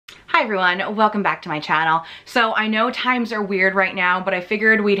Hi everyone, welcome back to my channel. So I know times are weird right now, but I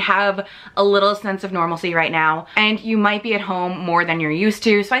figured we'd have a little sense of normalcy right now, and you might be at home more than you're used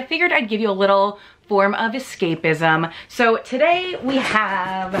to, so I figured I'd give you a little form of escapism. So today we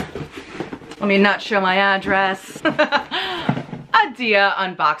have, let me not show my address, a Dia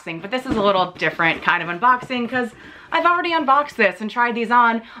unboxing, but this is a little different kind of unboxing because I've already unboxed this and tried these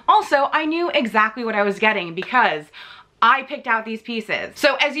on. Also, I knew exactly what I was getting because I picked out these pieces.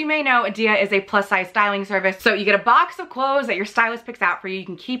 So as you may know, Dia is a plus size styling service. So you get a box of clothes that your stylist picks out for you. You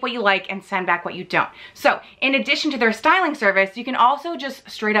can keep what you like and send back what you don't. So in addition to their styling service, you can also just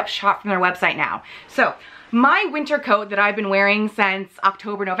straight up shop from their website now. So my winter coat that I've been wearing since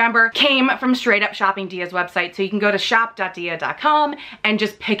October, November came from straight up shopping Dia's website. So you can go to shop.dia.com and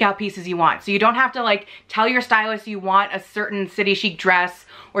just pick out pieces you want. So you don't have to like tell your stylist you want a certain city chic dress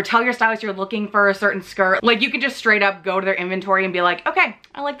or tell your stylist you're looking for a certain skirt. Like you can just straight up go to their inventory and be like, okay,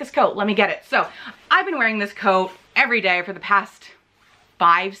 I like this coat, let me get it. So I've been wearing this coat every day for the past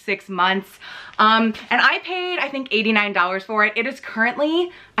 5-6 months. And I paid, I think, $89 for it. It is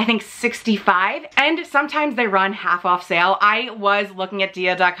currently, I think, $65, and sometimes they run half off sale. I was looking at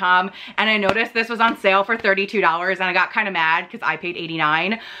dia.com and I noticed this was on sale for $32 and I got kind of mad because I paid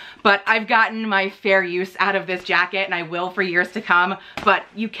 $89. But I've gotten my fair use out of this jacket and I will for years to come. But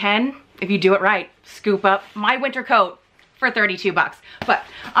you can, if you do it right, scoop up my winter coat for 32 bucks. But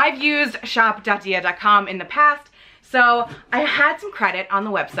I've used shop.dia.com in the past. So I had some credit on the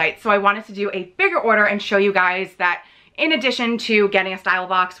website, so I wanted to do a bigger order and show you guys that in addition to getting a style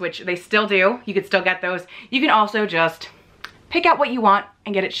box, which they still do, you could still get those, you can also just pick out what you want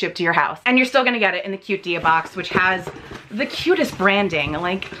and get it shipped to your house. And you're still gonna get it in the cute Dia box, which has the cutest branding,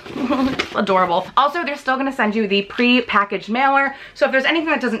 like adorable. Also, they're still gonna send you the pre-packaged mailer, so if there's anything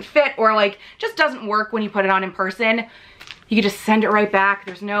that doesn't fit or like just doesn't work when you put it on in person, you can just send it right back.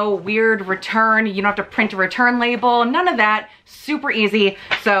 There's no weird return. You don't have to print a return label, none of that. Super easy.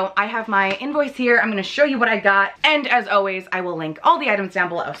 So I have my invoice here. I'm gonna show you what I got. And as always, I will link all the items down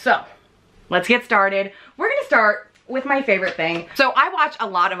below. So let's get started. We're gonna start with my favorite thing. So I watch a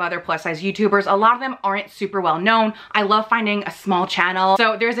lot of other plus size YouTubers. A lot of them aren't super well known. I love finding a small channel.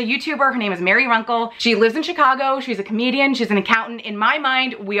 So there's a YouTuber, her name is Mary Runkle. She lives in Chicago. She's a comedian. She's an accountant. In my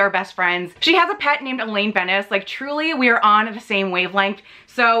mind, we are best friends. She has a pet named Elaine Bennis. Like truly, we are on the same wavelength.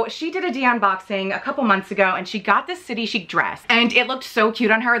 So she did a Dia unboxing a couple months ago and she got this city chic dress and it looked so cute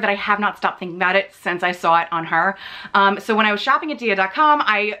on her that I have not stopped thinking about it since I saw it on her. So when I was shopping at dia.com,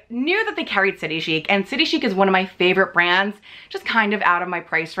 I knew that they carried city chic, and city chic is one of my favorite brands, just kind of out of my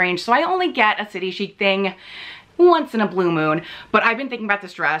price range. So I only get a city chic thing once in a blue moon, but I've been thinking about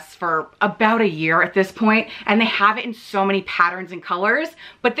this dress for about a year at this point, and they have it in so many patterns and colors,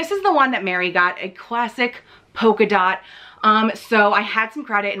 but this is the one that Mary got, a classic polka dot. So I had some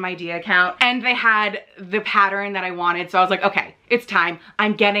credit in my Dia account and they had the pattern that I wanted. So I was like, okay, it's time.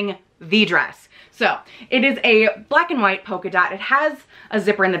 I'm getting the dress. So it is a black and white polka dot. It has a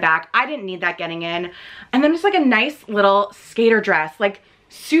zipper in the back. I didn't need that getting in. And then just like a nice little skater dress, like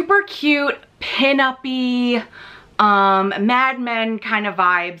super cute, pin-uppy, Mad Men kind of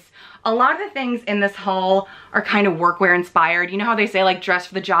vibes. A lot of the things in this haul are kind of workwear inspired. You know how they say like dress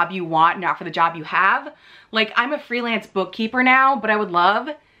for the job you want, not for the job you have? Like I'm a freelance bookkeeper now, but I would love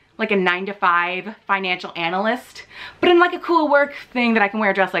like a 9-to-5 financial analyst, but in like a cool work thing that I can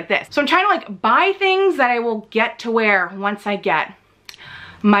wear a dress like this. So I'm trying to like buy things that I will get to wear once I get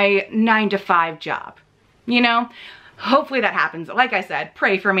my 9-to-5 job, you know? Hopefully that happens. Like I said,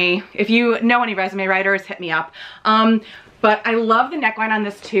 pray for me. If you know any resume writers, hit me up. But I love the neckline on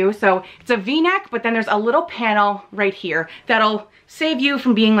this too. So it's a V-neck, but then there's a little panel right here that'll save you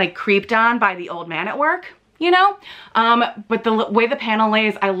from being like creeped on by the old man at work, you know? But the way the panel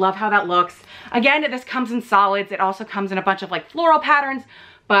lays, I love how that looks. Again, this comes in solids. It also comes in a bunch of like floral patterns,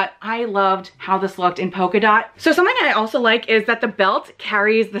 but I loved how this looked in polka dot. So something I also like is that the belt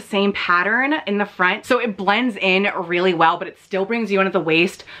carries the same pattern in the front. So it blends in really well, but it still brings you in at the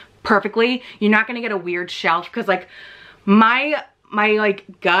waist perfectly. You're not gonna get a weird shelf because like my like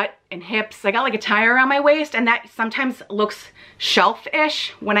gut and hips, I got like a tie around my waist and that sometimes looks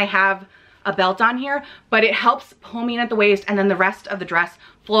shelf-ish when I have a belt on here, but it helps pull me in at the waist and then the rest of the dress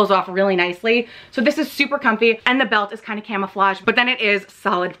flows off really nicely. So this is super comfy and the belt is kind of camouflage, but then it is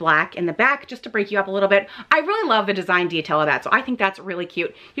solid black in the back just to break you up a little bit. I really love the design detail of that, so I think that's really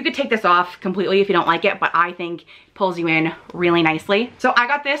cute. You could take this off completely if you don't like it, but I think it pulls you in really nicely. So I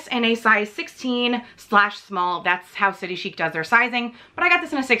got this in a size 16/small. That's how City Chic does their sizing, but I got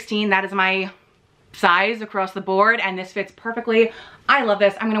this in a 16. That is my size across the board, and this fits perfectly. I love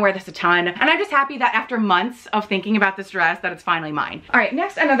this. I'm gonna wear this a ton. And I'm just happy that after months of thinking about this dress that it's finally mine. All right,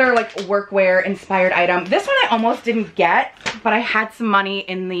 next, another like workwear inspired item. This one I almost didn't get, but I had some money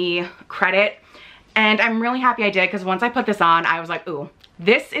in the credit, and I'm really happy I did, because once I put this on, I was like, ooh,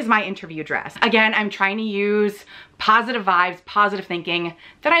 this is my interview dress. Again, I'm trying to use positive vibes, positive thinking,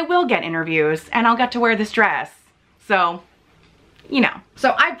 that I will get interviews and I'll get to wear this dress. So, you know.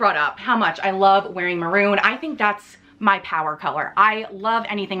 So I brought up how much I love wearing maroon. I think that's my power color. I love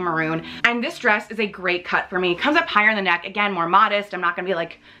anything maroon. And this dress is a great cut for me. It comes up higher in the neck, again, more modest. I'm not gonna be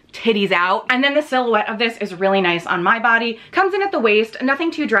like titties out. And then the silhouette of this is really nice on my body. Comes in at the waist,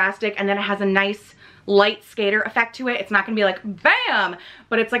 nothing too drastic, and then it has a nice light skater effect to it. It's not gonna be like bam,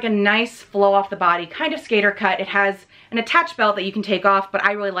 but it's like a nice flow off the body, kind of skater cut. It has an attached belt that you can take off, but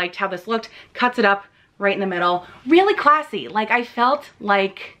I really liked how this looked. Cuts it up right in the middle. Really classy. Like, I felt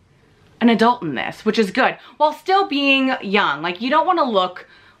like an adult in this, which is good, while still being young. Like, you don't wanna look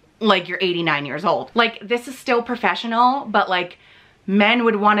like you're 89 years old. Like, this is still professional, but like, men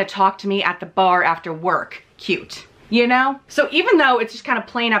would wanna talk to me at the bar after work. Cute. You know? So even though it's just kind of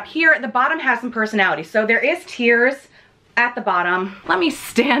plain up here, the bottom has some personality. So there is tiers at the bottom. Let me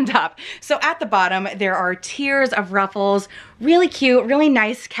stand up. So at the bottom, there are tiers of ruffles. Really cute, really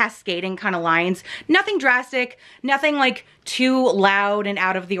nice cascading kind of lines. Nothing drastic, nothing like too loud and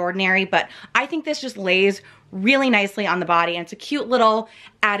out of the ordinary, but I think this just lays really nicely on the body, and it's a cute little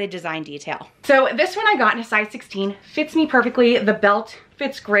added design detail. So this one I got in a size 16, fits me perfectly. The belt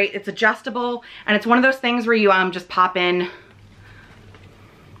fits great, it's adjustable, and it's one of those things where you just pop in,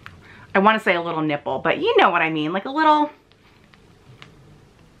 I want to say a little nipple, but you know what I mean, like a little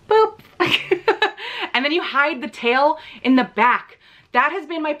boop. And then you hide the tail in the back. That has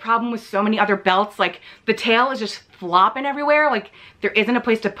been my problem with so many other belts. Like, the tail is just flopping everywhere. Like, there isn't a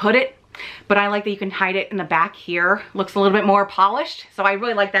place to put it. But I like that you can hide it in the back here. Looks a little bit more polished. So I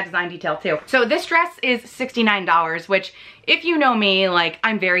really like that design detail too. So this dress is $69, which, if you know me, like,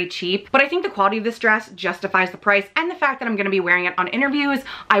 I'm very cheap. But I think the quality of this dress justifies the price, and the fact that I'm gonna be wearing it on interviews.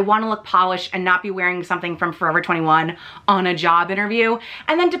 I wanna look polished and not be wearing something from Forever 21 on a job interview.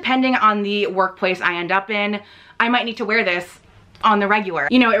 And then depending on the workplace I end up in, I might need to wear this on the regular.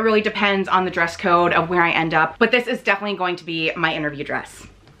 You know, it really depends on the dress code of where I end up. But this is definitely going to be my interview dress.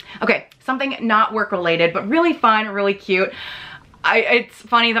 Okay, something not work related, but really fun, really cute. It's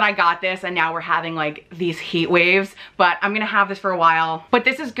funny that I got this and now we're having like these heat waves, but I'm gonna have this for a while. But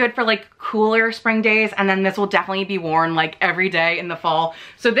this is good for like cooler spring days, and then this will definitely be worn like every day in the fall.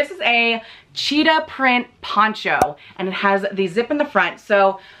 So this is a cheetah print poncho, and it has the zip in the front.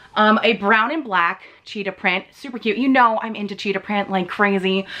 So a brown and black cheetah print, super cute. You know I'm into cheetah print like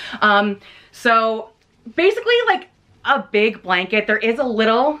crazy. So basically like a big blanket. There is a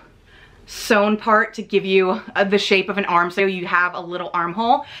little sewn part to give you the shape of an arm, so you have a little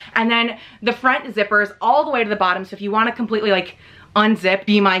armhole, and then the front zippers all the way to the bottom. So if you want to completely like unzip,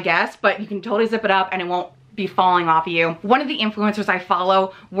 be my guest, but you can totally zip it up and it won't be falling off of you. One of the influencers I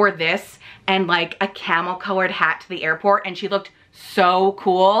follow wore this and like a camel colored hat to the airport, and she looked so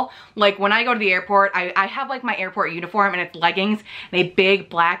cool. Like, when I go to the airport, I have like my airport uniform, and it's leggings and a big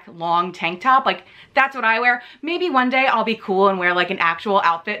black long tank top. Like, that's what I wear. Maybe one day I'll be cool and wear like an actual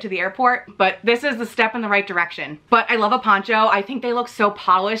outfit to the airport, but this is the step in the right direction. But I love a poncho. I think they look so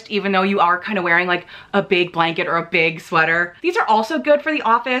polished, even though you are kind of wearing like a big blanket or a big sweater. These are also good for the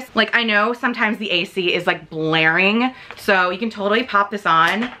office. Like, I know sometimes the AC is like blaring, so you can totally pop this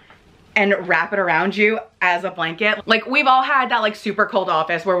on and wrap it around you as a blanket. Like, we've all had that like super cold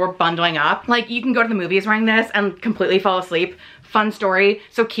office where we're bundling up. Like, you can go to the movies wearing this and completely fall asleep. Fun story.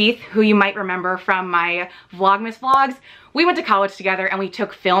 So Keith, who you might remember from my Vlogmas vlogs, we went to college together and we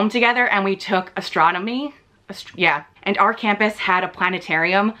took film together and we took astronomy. Yeah. And our campus had a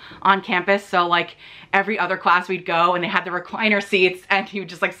planetarium on campus. So like every other class we'd go and they had the recliner seats and he would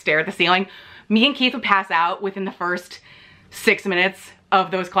just like stare at the ceiling. Me and Keith would pass out within the first 6 minutes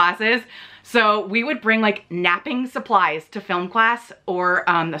of those classes. So we would bring like napping supplies to film class or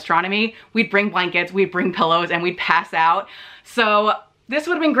astronomy. We'd bring blankets, we'd bring pillows, and we'd pass out. So this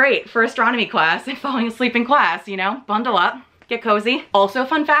would have been great for astronomy class and falling asleep in class, you know, bundle up, get cozy. Also,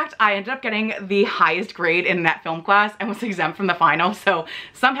 fun fact, I ended up getting the highest grade in that film class and was exempt from the final. So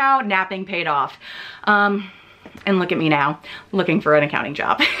somehow napping paid off. And look at me now, looking for an accounting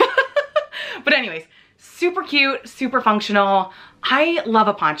job. But anyways, super cute, super functional. I love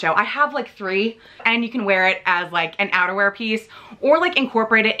a poncho. I have like 3, and you can wear it as like an outerwear piece or like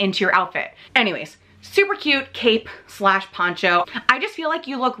incorporate it into your outfit. Anyways, super cute cape slash poncho. I just feel like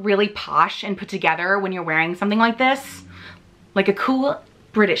you look really posh and put together when you're wearing something like this. Like a cool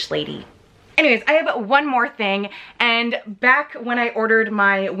British lady. Anyways, I have one more thing, and back when I ordered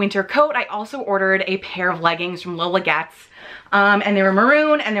my winter coat, I also ordered a pair of leggings from Lola Getz, and they were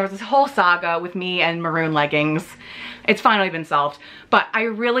maroon, and there was this whole saga with me and maroon leggings. It's finally been solved, but I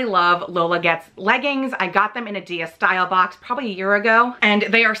really love Lola Getz leggings. I got them in a Dia style box probably a year ago, and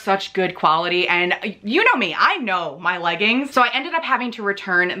they are such good quality, and you know me, I know my leggings. So I ended up having to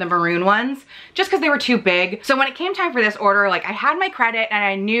return the maroon ones just because they were too big. So when it came time for this order, like I had my credit and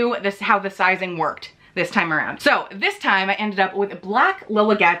I knew how the sizing worked this time around. So this time I ended up with black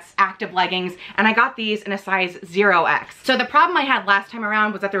Lola Getz active leggings, and I got these in a size 0X. So the problem I had last time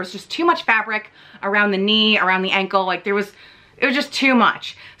around was that there was just too much fabric around the knee, around the ankle, like it was just too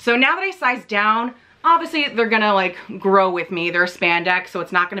much. So now that I sized down, obviously they're gonna like grow with me. They're spandex, so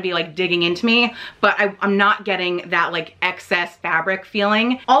it's not gonna be like digging into me, but I'm not getting that like excess fabric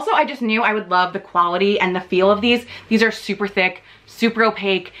feeling. Also, I just knew I would love the quality and the feel of these. These are super thick, super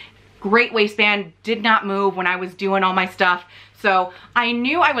opaque, great waistband, did not move when I was doing all my stuff. So I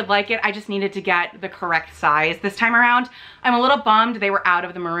knew I would like it. I just needed to get the correct size this time around. I'm a little bummed they were out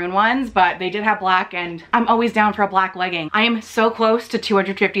of the maroon ones, but they did have black, and I'm always down for a black legging. I am so close to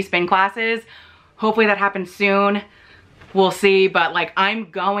 250 spin classes. Hopefully that happens soon. We'll see, but like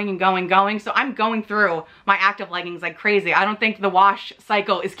I'm going and going. So I'm going through my active leggings like crazy. I don't think the wash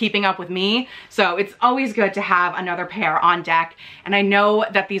cycle is keeping up with me. So it's always good to have another pair on deck. And I know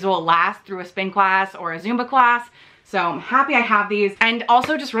that these will last through a spin class or a Zumba class. So I'm happy I have these, and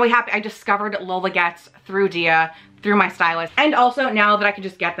also just really happy I discovered Lola Getz through Dia, through my stylist, and also now that I can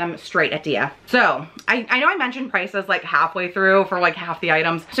just get them straight at Dia. So I know I mentioned prices like halfway through for like half the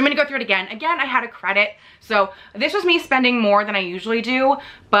items, so I'm gonna go through it again. Again, I had a credit, so this was me spending more than I usually do,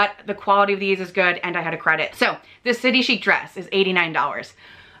 but the quality of these is good and I had a credit. So this City Chic dress is $89.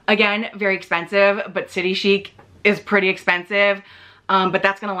 Again, very expensive, but City Chic is pretty expensive, but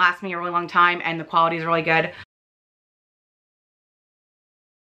that's gonna last me a really long time and the quality is really good.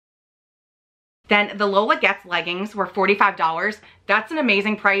 Then the Lola Getz leggings were $45. That's an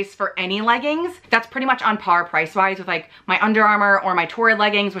amazing price for any leggings. That's pretty much on par price-wise with like my Under Armour or my Torrid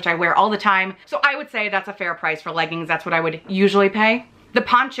leggings, which I wear all the time. So I would say that's a fair price for leggings. That's what I would usually pay. The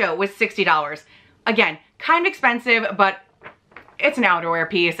poncho was $60. Again, kind of expensive, but it's an outerwear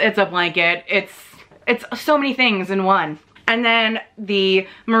piece. It's a blanket. It's so many things in one. And then the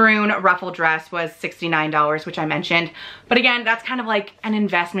maroon ruffle dress was $69, which I mentioned. But again, that's kind of like an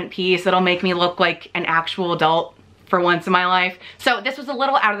investment piece. It'll make me look like an actual adult for once in my life. So this was a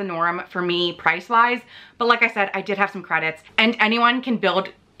little out of the norm for me price-wise. But like I said, I did have some credits. And anyone can build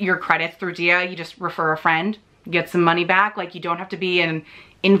your credits through Dia. You just refer a friend, get some money back. Like you don't have to be an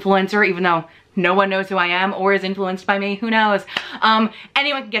influencer, even though no one knows who I am or is influenced by me. Who knows?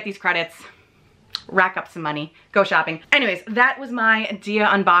 Anyone can get these credits. Rack up some money, go shopping. Anyways, that was my Dia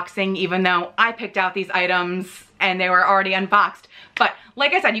unboxing, even though I picked out these items and they were already unboxed. But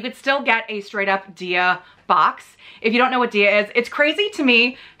like I said, you could still get a straight up Dia box. If you don't know what Dia is, it's crazy to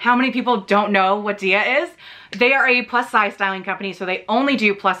me how many people don't know what Dia is. They are a plus size styling company, so they only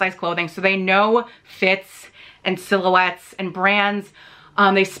do plus size clothing. So they know fits and silhouettes and brands.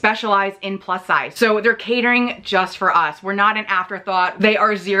 They specialize in plus size. So they're catering just for us. We're not an afterthought. They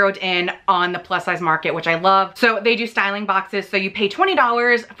are zeroed in on the plus size market, which I love. So they do styling boxes. So you pay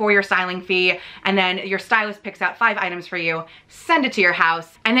 $20 for your styling fee, and then your stylist picks out 5 items for you, send it to your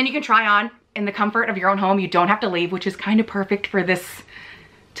house, and then you can try on in the comfort of your own home. You don't have to leave, which is kind of perfect for this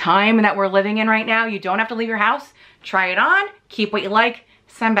time that we're living in right now. You don't have to leave your house. Try it on, keep what you like,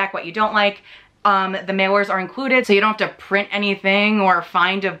 send back what you don't like. The mailers are included, so you don't have to print anything or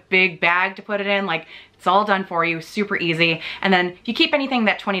find a big bag to put it in. Like, it's all done for you, super easy. And then if you keep anything,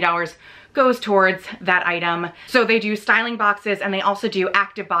 that $20 goes towards that item. So they do styling boxes, and they also do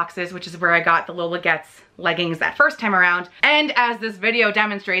active boxes, which is where I got the Lola Getz leggings that first time around. And as this video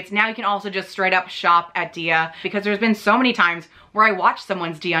demonstrates, now you can also just straight up shop at Dia, because there's been so many times where I watch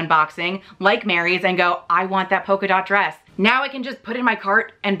someone's Dia unboxing, like Mary's, and go, I want that polka dot dress. Now I can just put it in my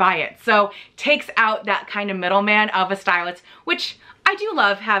cart and buy it. So takes out that kind of middleman of a stylist, which I do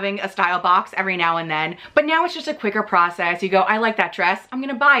love having a style box every now and then, but now it's just a quicker process. You go, I like that dress, I'm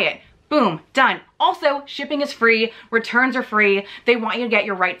gonna buy it. Boom, done. Also, shipping is free, returns are free. They want you to get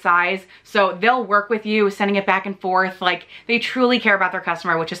your right size, so they'll work with you, sending it back and forth. Like, they truly care about their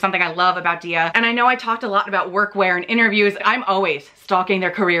customer, which is something I love about Dia. And I know I talked a lot about workwear in interviews. I'm always stalking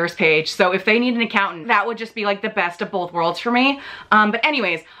their careers page, so if they need an accountant, that would just be like the best of both worlds for me. But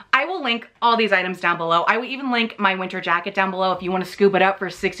anyways, I will link all these items down below. I will even link my winter jacket down below if you want to scoop it up for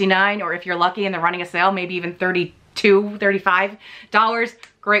 $69, or if you're lucky and they're running a sale, maybe even $32, $35.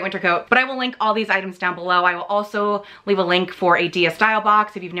 great winter coat. But I will link all these items down below. I will also leave a link for a Dia Style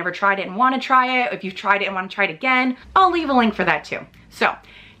box if you've never tried it and want to try it. If you've tried it and want to try it again, I'll leave a link for that too. So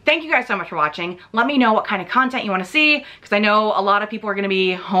thank you guys so much for watching. Let me know what kind of content you want to see, because I know a lot of people are going to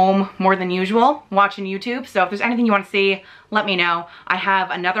be home more than usual watching YouTube. So if there's anything you want to see, let me know. I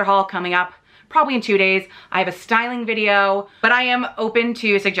have another haul coming up probably in 2 days. I have a styling video, but I am open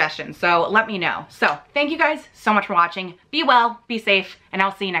to suggestions, so let me know. So thank you guys so much for watching. Be well, be safe, and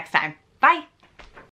I'll see you next time. Bye.